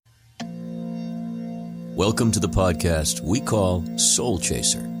Welcome to the podcast we call Soul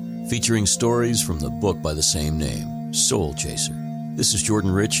Chaser, featuring stories from the book by the same name, Soul Chaser. This is Jordan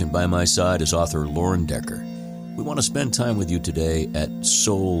Rich, and by my side is author Lauren Decker. We want to spend time with you today at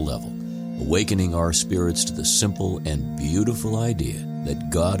soul level, awakening our spirits to the simple and beautiful idea that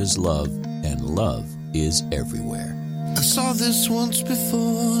God is love and love is everywhere. I saw this once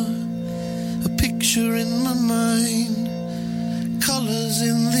before, a picture in my mind, colors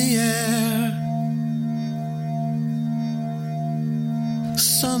in the air,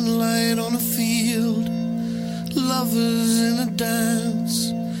 sunlight on a field, lovers in a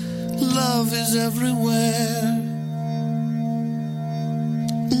dance, love is everywhere.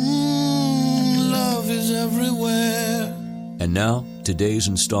 Love is everywhere. And now, today's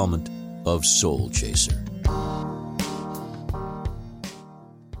installment of Soul Chaser.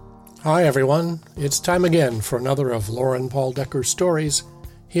 Hi everyone, it's time again for another of Lauren Paul Decker's stories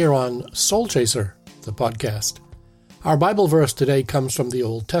here on Soul Chaser, the podcast. Our Bible verse today comes from the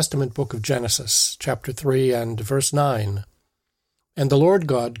Old Testament book of Genesis, chapter 3 and verse 9. And the Lord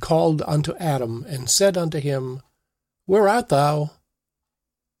God called unto Adam and said unto him, Where art thou?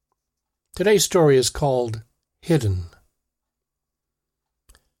 Today's story is called Hidden.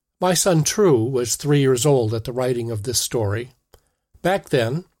 My son True was 3 years old at the writing of this story. Back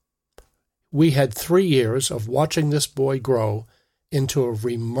then, we had 3 years of watching this boy grow into a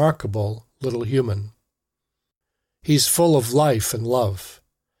remarkable little human. He's full of life and love.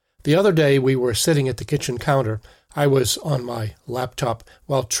 The other day we were sitting at the kitchen counter. I was on my laptop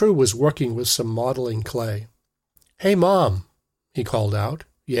while True was working with some modeling clay. Hey, Mom, he called out.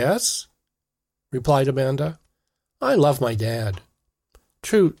 Yes? Replied Amanda. I love my dad.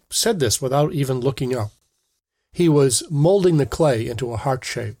 True said this without even looking up. He was molding the clay into a heart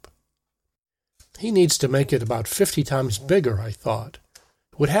shape. He needs to make it about 50 times bigger, I thought.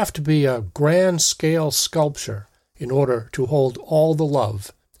 It would have to be a grand-scale sculpture in order to hold all the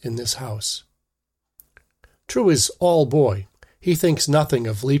love in this house. True is all boy. He thinks nothing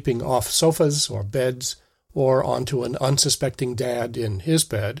of leaping off sofas or beds or onto an unsuspecting dad in his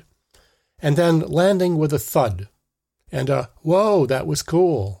bed, and then landing with a thud and a, whoa, that was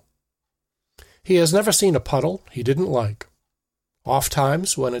cool. He has never seen a puddle he didn't like.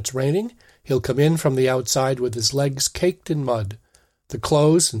 Oftentimes, when it's raining, he'll come in from the outside with his legs caked in mud. The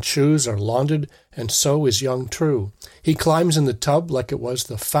clothes and shoes are laundered, and so is young True. He climbs in the tub like it was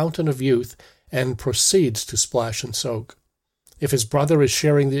the fountain of youth and proceeds to splash and soak. If his brother is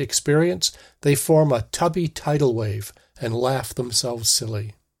sharing the experience, they form a tubby tidal wave and laugh themselves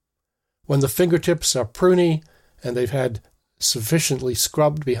silly. When the fingertips are pruny and they've had sufficiently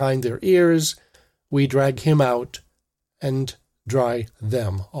scrubbed behind their ears, we drag him out and dry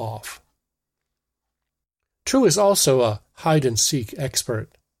them off. True is also a hide-and-seek expert.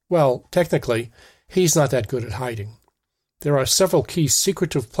 Well, technically, he's not that good at hiding. There are several key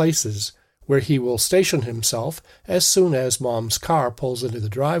secretive places where he will station himself as soon as Mom's car pulls into the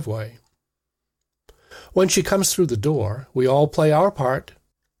driveway. When she comes through the door, we all play our part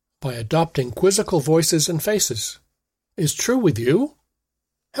by adopting quizzical voices and faces. Is True with you?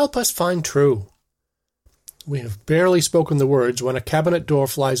 Help us find True. We have barely spoken the words when a cabinet door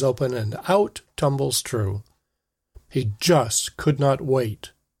flies open and out tumbles True. He just could not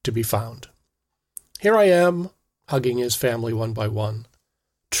wait to be found. Here I am, hugging his family one by one.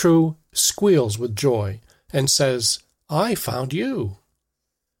 True squeals with joy and says, I found you.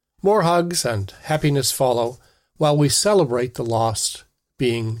 More hugs and happiness follow while we celebrate the lost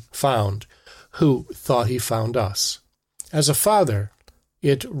being found, who thought he found us. As a father,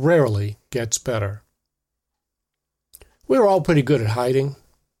 it rarely gets better. We're all pretty good at hiding,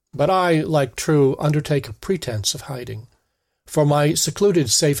 but I, like True, undertake a pretense of hiding, for my secluded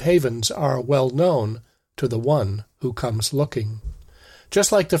safe havens are well known to the one who comes looking,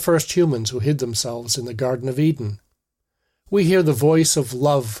 just like the first humans who hid themselves in the Garden of Eden. We hear the voice of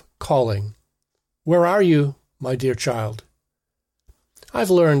love calling, Where are you, my dear child? I've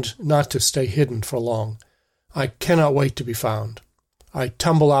learned not to stay hidden for long. I cannot wait to be found. I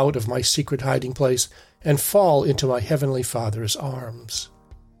tumble out of my secret hiding place and fall into my Heavenly Father's arms.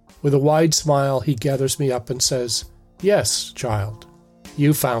 With a wide smile, he gathers me up and says, Yes, child,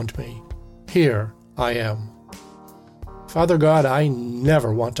 you found me. Here I am. Father God, I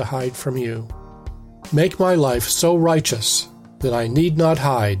never want to hide from you. Make my life so righteous that I need not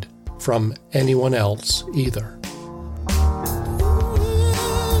hide from anyone else either.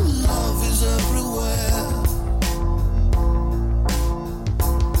 Love is everywhere.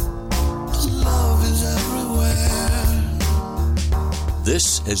 Love is everywhere.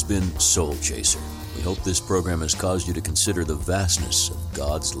 This has been Soul Chaser. We hope this program has caused you to consider the vastness of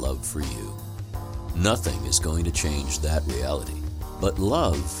God's love for you. Nothing is going to change that reality, but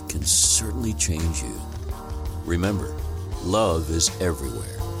love can certainly change you. Remember, love is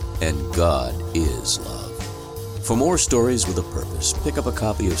everywhere, and God is love. For more stories with a purpose, pick up a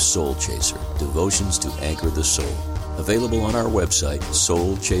copy of Soul Chaser, Devotions to Anchor the Soul, available on our website,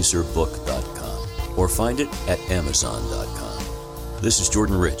 soulchaserbook.com, or find it at amazon.com. This is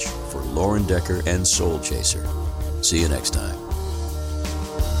Jordan Rich for Lauren Decker and Soul Chaser. See you next time.